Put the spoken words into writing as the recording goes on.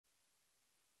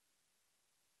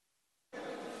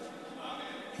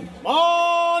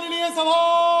माननीय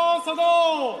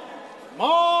सभासदों,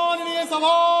 माननीय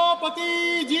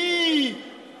सभापति जी,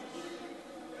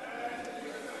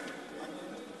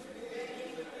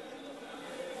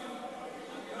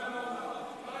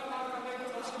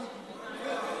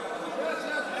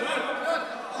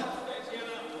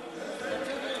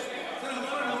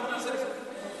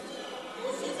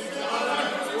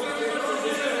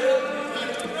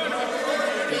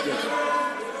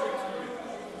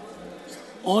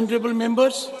 honorable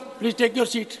members, please take your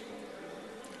seat.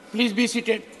 Please be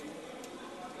seated.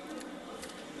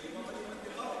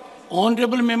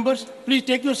 Honorable members, please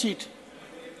take your seat.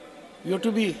 You have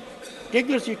to be. Take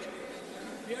your seat.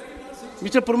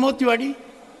 Mr. Pramod Tiwari,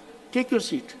 take your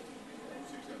seat.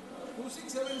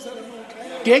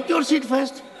 Take your seat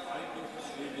first.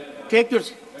 Take your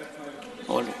seat.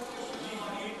 All right.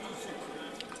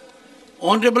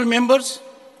 Honorable members,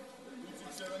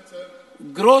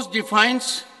 gross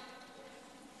defiance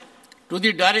to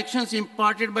the directions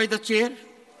imparted by the chair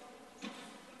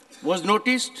was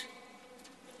noticed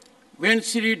when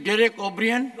Sri Derek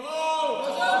O'Brien,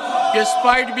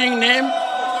 despite being named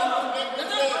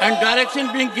and direction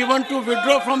being given to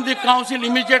withdraw from the council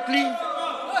immediately,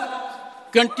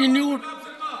 continued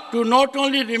to not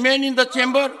only remain in the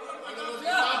chamber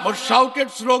but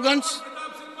shouted slogans,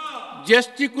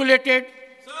 gesticulated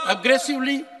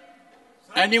aggressively,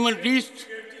 and even reached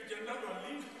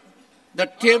the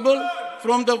table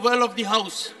from the well of the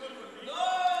house.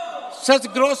 Such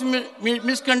gross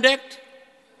misconduct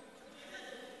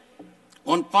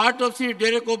on part of Sri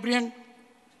Derek O'Brien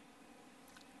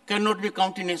cannot be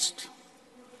countenanced.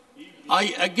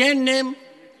 I again name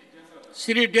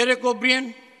Sri Derek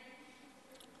O'Brien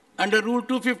under Rule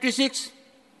 256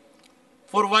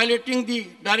 for violating the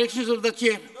directions of the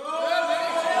chair.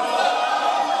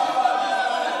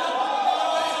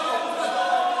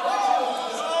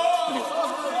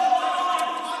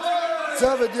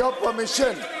 Sir, with your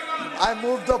permission, I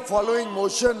move the following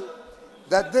motion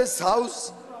that this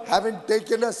House, having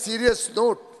taken a serious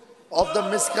note of the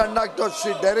misconduct of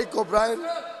Sri Derek O'Brien,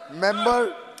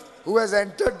 member who has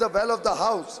entered the well of the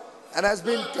House and has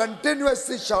been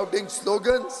continuously shouting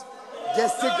slogans,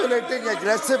 gesticulating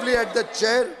aggressively at the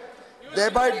chair,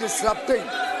 thereby disrupting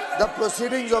the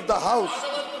proceedings of the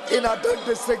House in utter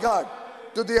disregard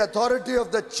to the authority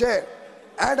of the chair,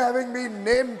 and having been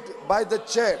named by the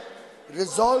chair,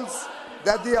 resolves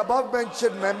that the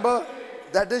above-mentioned member,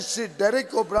 that is Sri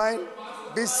Derek O'Brien,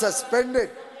 be suspended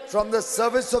from the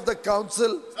service of the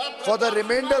Council for the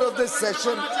remainder of this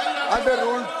session under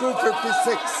Rule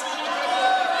 256.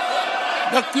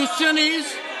 The question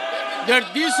is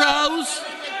that this House,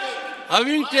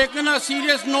 having taken a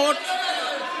serious note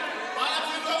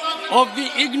of the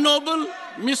ignoble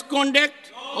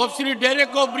misconduct of Sri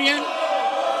Derek O'Brien,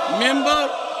 member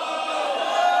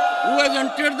who has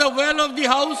entered the well of the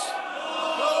House,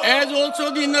 as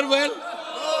also the inner well,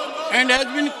 and has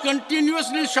been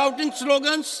continuously shouting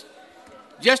slogans,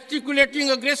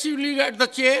 gesticulating aggressively at the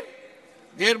chair,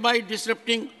 thereby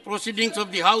disrupting proceedings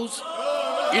of the House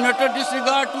in utter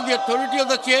disregard to the authority of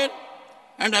the chair,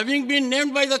 and having been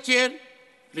named by the chair,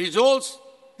 resolves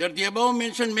that the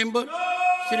above-mentioned member,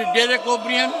 Sri Derek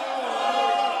O'Brien,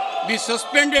 be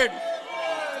suspended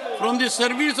from the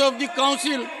service of the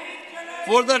Council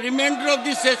for the remainder of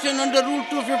the session under Rule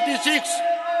 256.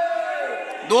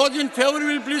 Those in favor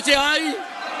will please say aye.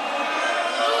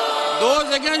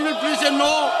 Those against will please say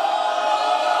no.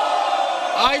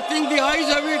 I think the ayes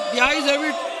have it. The ayes have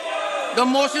it. The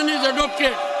motion is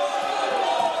adopted.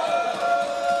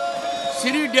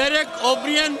 Sri Derek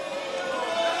O'Brien,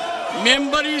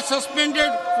 member, is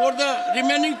suspended for the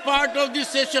remaining part of this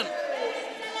session.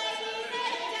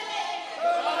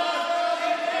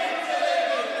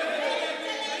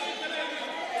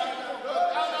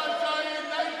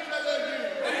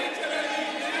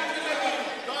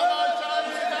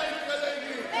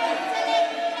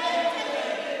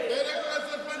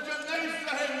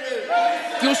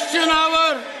 Question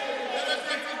hour.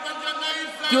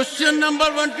 Question number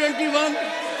 121.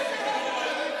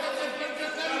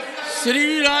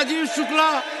 Sri Rajiv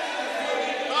Shukla,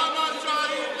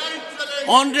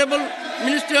 Honorable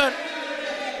Minister.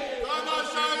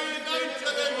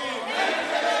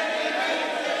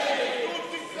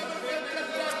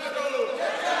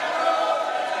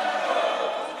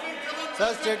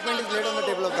 Sir, statement is laid on the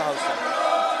table of the House, sir.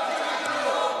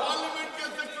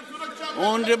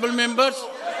 Honorable members,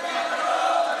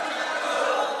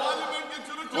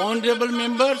 honorable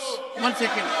members, one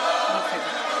second.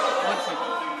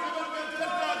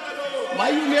 Why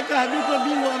you make a habit of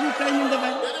being every time in the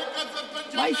bank?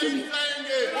 Why should you?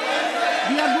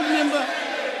 We are good member.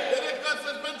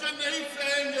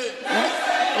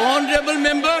 Honorable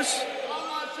members,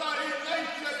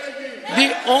 the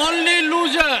only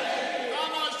loser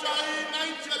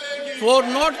for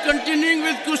not continuing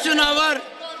with question hour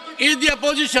is the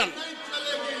opposition.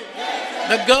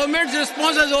 The government's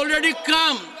response has already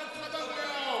come.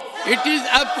 It is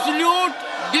absolute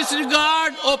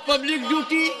disregard of public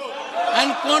duty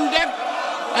and conduct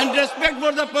and respect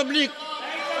for the public.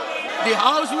 The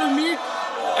House will meet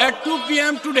at 2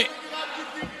 p.m. today.